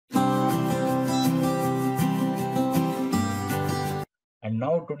And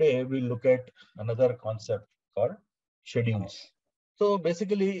now today we'll look at another concept called schedules. So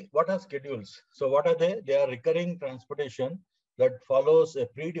basically, what are schedules? So what are they? They are recurring transportation that follows a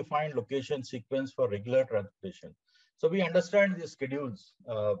predefined location sequence for regular transportation. So we understand these schedules.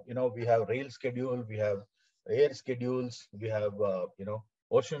 We have rail schedule, we have air schedules, we have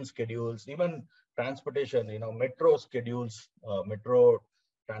ocean schedules, even transportation. Metro schedules, metro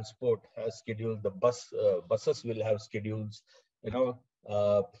transport has schedules. The buses will have schedules.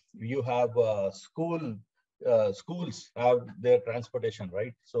 You have schools have their transportation,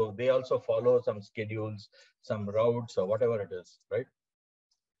 right? So they also follow some schedules, some routes or whatever it is, right?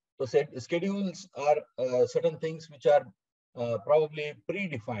 So schedules are certain things which are probably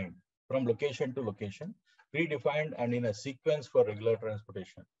predefined from location to location, predefined and in a sequence for regular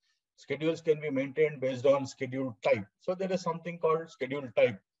transportation. Schedules can be maintained based on schedule type. So there is something called schedule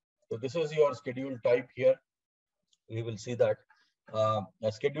type. So this is your schedule type here. We will see that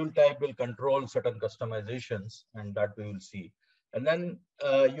a schedule type will control certain customizations, and that we will see. And then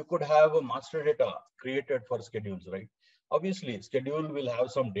you could have a master data created for schedules, right? Obviously, schedule will have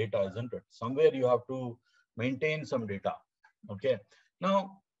some data, isn't it? Somewhere you have to maintain some data. Okay.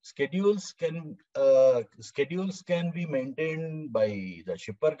 Now, schedules can be maintained by the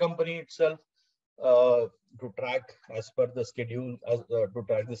shipper company itself to track as per the schedule, to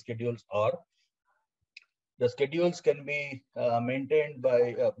track the schedules, or the schedules can be maintained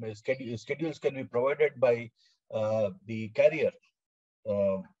by schedules can be provided by the carrier,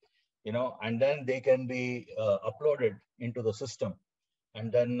 and then they can be uploaded into the system,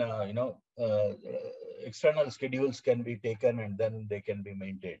 and then external schedules can be taken and then they can be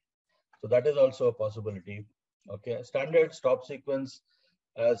maintained. So that is also a possibility. Okay, standard stop sequence,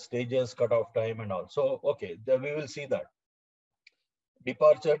 stages, cutoff time, and all. So okay, we will see that.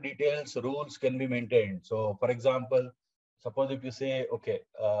 Departure details, rules can be maintained. So for example, suppose if you say, okay,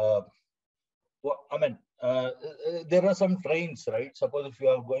 there are some trains, right? Suppose if you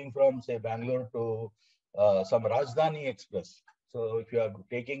are going from, say, Bangalore to some Rajdhani Express. So if you are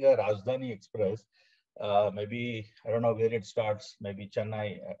taking a Rajdhani Express, maybe, I don't know where it starts, maybe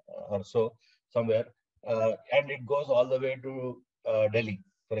Chennai or so, somewhere, and it goes all the way to Delhi,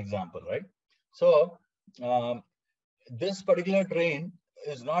 for example, right? So this particular train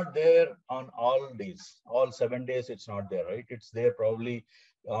is not there on all days, all 7 days, it's not there, right? It's there probably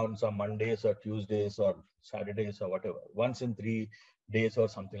on some Mondays or Tuesdays or Saturdays or whatever, once in 3 days or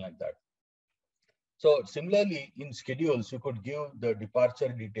something like that. So similarly, in schedules, you could give the departure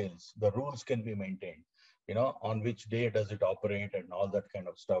details, the rules can be maintained, on which day does it operate and all that kind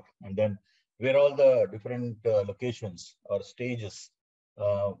of stuff. And then where all the different locations or stages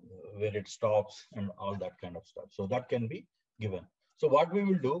where it stops and all that kind of stuff. So that can be given. So what we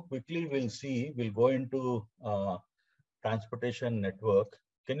will do quickly, we'll go into transportation network.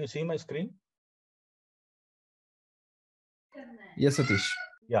 Can you see my screen? Yes, Satish.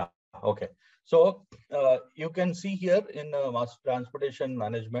 Yeah, okay. So you can see here in master transportation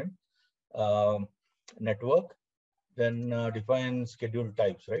management network, then define schedule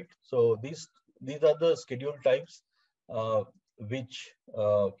types, right? So these are the schedule types which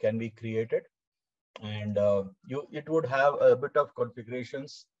can be created, and it would have a bit of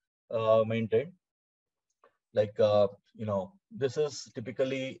configurations maintained. Like this is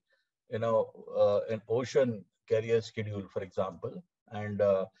typically an ocean carrier schedule, for example, and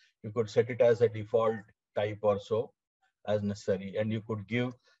you could set it as a default type or so as necessary, and you could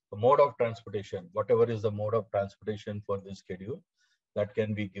give the mode of transportation, whatever is the mode of transportation for this schedule, that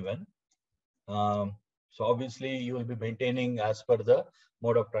can be given. So obviously you will be maintaining as per the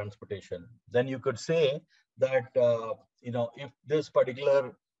mode of transportation. Then you could say that, if this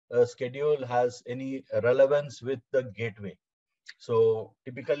particular schedule has any relevance with the gateway. So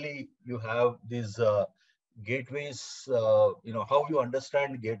typically you have these gateways, how you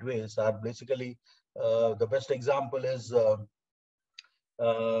understand gateways are basically, the best example is,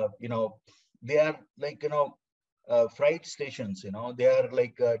 they are like, freight stations, they are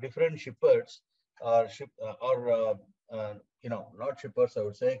like different shippers or not shippers, I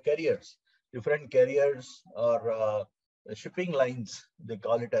would say carriers, different carriers or shipping lines, they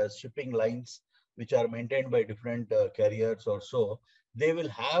call it as shipping lines, which are maintained by different carriers or so. They will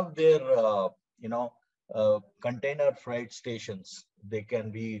have their, container freight stations. They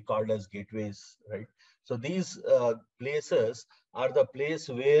can be called as gateways, right? So these places are the place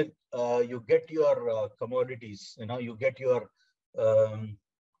where you get your commodities, you get your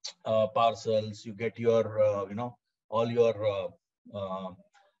parcels, you get your, all your,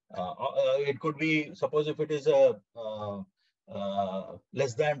 it could be, suppose if it is a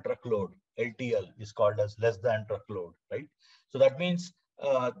less than truckload, LTL is called as less than truckload, right? So that means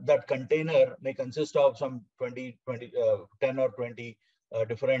that container may consist of some 10 or 20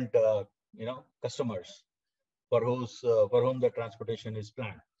 different customers for whom the transportation is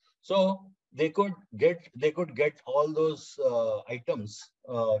planned. So they could get all those items.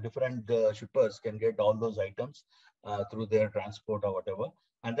 Different shippers can get all those items through their transport or whatever,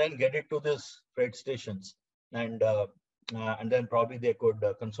 and then get it to this freight stations, and then probably they could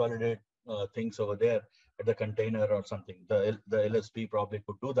consolidate things over there at the container or something. The LSP probably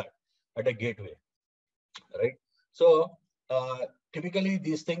could do that at a gateway, right? So typically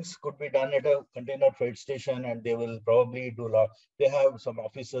these things could be done at a container freight station, and they will probably do a lot. They have some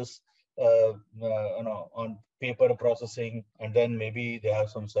offices on paper processing, and then maybe they have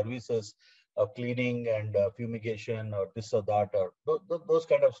some services of cleaning and fumigation or this or that, or those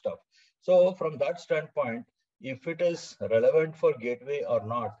kind of stuff. So from that standpoint, if it is relevant for gateway or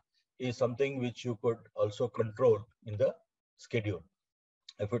not is something which you could also control in the schedule.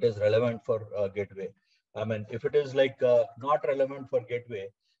 If it is relevant for gateway, I mean, if it is like not relevant for gateway,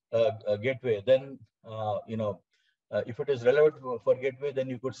 then if it is relevant for gateway, then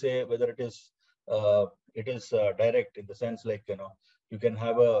you could say whether it is direct, in the sense like you can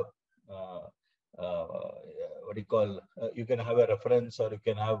have a what do you call? You can have a reference, or you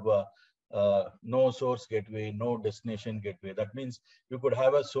can have no source gateway, no destination gateway. That means you could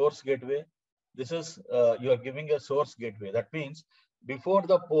have a source gateway. This is you are giving a source gateway. That means before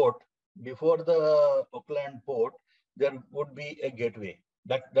the port, before the Auckland port, there would be a gateway.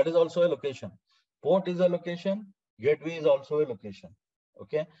 That is also a location. Port is a location. Gateway is also a location.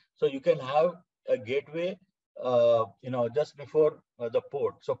 Okay, so you can have a gateway, just before the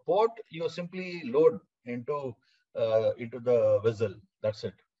port. So port, you simply load into the vessel. That's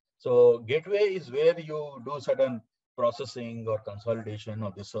it. So gateway is where you do certain processing or consolidation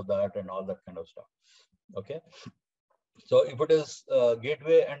or this or that and all that kind of stuff. Okay. So if it is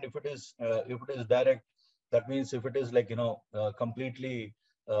gateway, and if it is direct, that means if it is like completely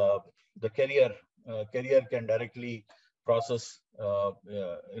the carrier can directly process,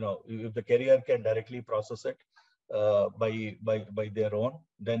 if the carrier can directly process it by their own,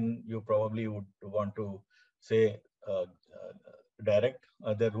 then you probably would want to say direct.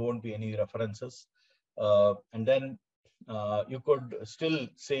 There won't be any references, and then you could still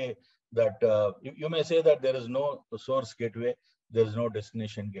say that you may say that there is no source gateway, there is no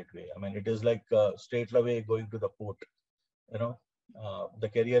destination gateway. I mean, it is like straight away going to the port. The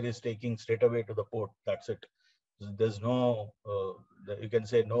carrier is taking straight away to the port. That's it. There's no, you can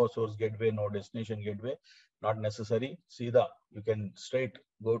say no source gateway, no destination gateway, not necessary. Sida, you can straight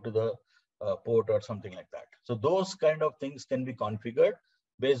go to the port or something like that. So those kind of things can be configured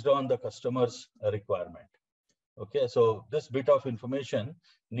based on the customer's requirement. Okay, so this bit of information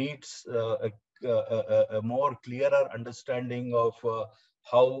needs a more clearer understanding of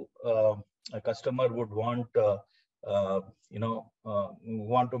how a customer would want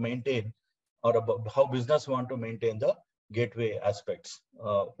want to maintain, or about how business want to maintain the gateway aspects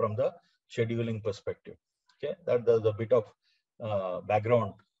from the scheduling perspective. Okay, that's a bit of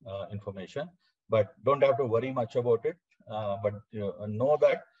background information, but don't have to worry much about it. But know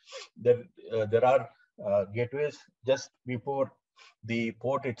that there are gateways just before the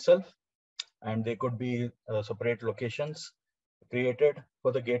port itself, and they could be separate locations created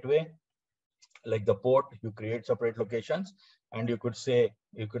for the gateway. Like the port, you create separate locations, and you could say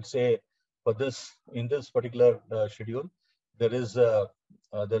for this, in this particular schedule, there is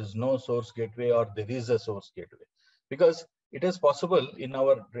no source gateway, or there is a source gateway, because it is possible in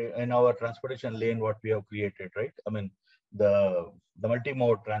our transportation lane what we have created, right? I mean, the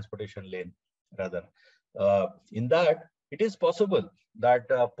multi-mode transportation lane rather. In that, it is possible that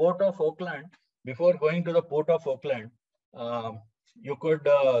Port of Auckland, before going to the Port of Auckland, you could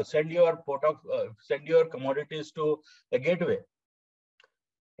send your commodities to a gateway,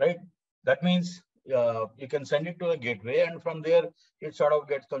 right? That means you can send it to a gateway, and from there it sort of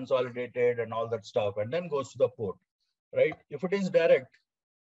gets consolidated and all that stuff, and then goes to the port, right? If it is direct,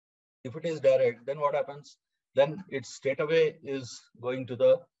 then what happens? Then it straight away is going to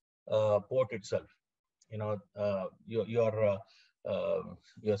the port itself. You're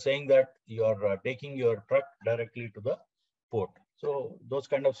saying that you're taking your truck directly to the port. So those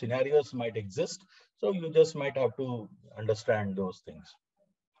kind of scenarios might exist. So you just might have to understand those things.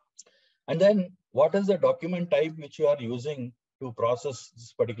 And then what is the document type which you are using to process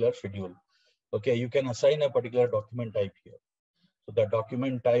this particular schedule? Okay, you can assign a particular document type here. So the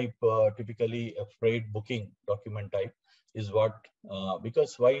document type, typically a freight booking document type is what,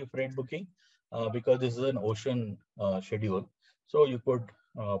 because why freight booking? Because this is an ocean schedule. So you could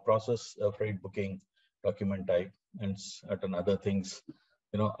process a freight booking document type and certain other things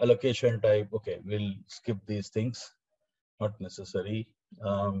allocation type. Okay, we'll skip these things, not necessary.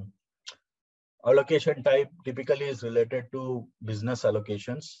 Allocation type typically is related to business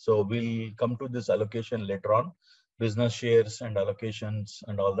allocations. So we'll come to this allocation later on. Business shares and allocations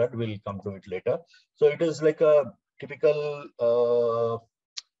and all that, we'll come to it later. So it is like a typical,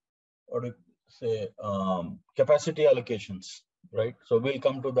 what do you say, capacity allocations, right? So we'll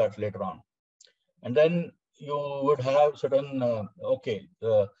come to that later on. And then you would have certain,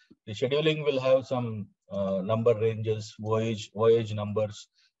 the scheduling will have some number ranges, voyage numbers.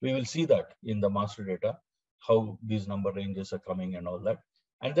 We will see that in the master data, how these number ranges are coming and all that.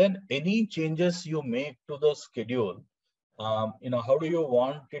 And then any changes you make to the schedule, how do you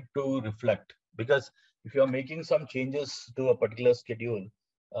want it to reflect? Because if you're making some changes to a particular schedule,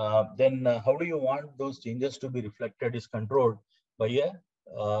 then how do you want those changes to be reflected is controlled by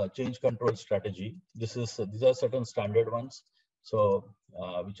a change control strategy. These are certain standard ones, so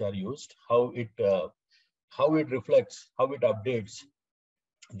which are used. How it reflects, how it updates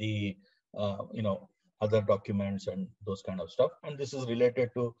the other documents and those kind of stuff. And this is related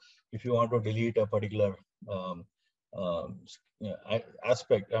to if you want to delete a particular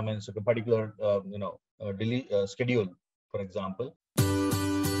aspect. I mean, so a particular delete schedule, for example.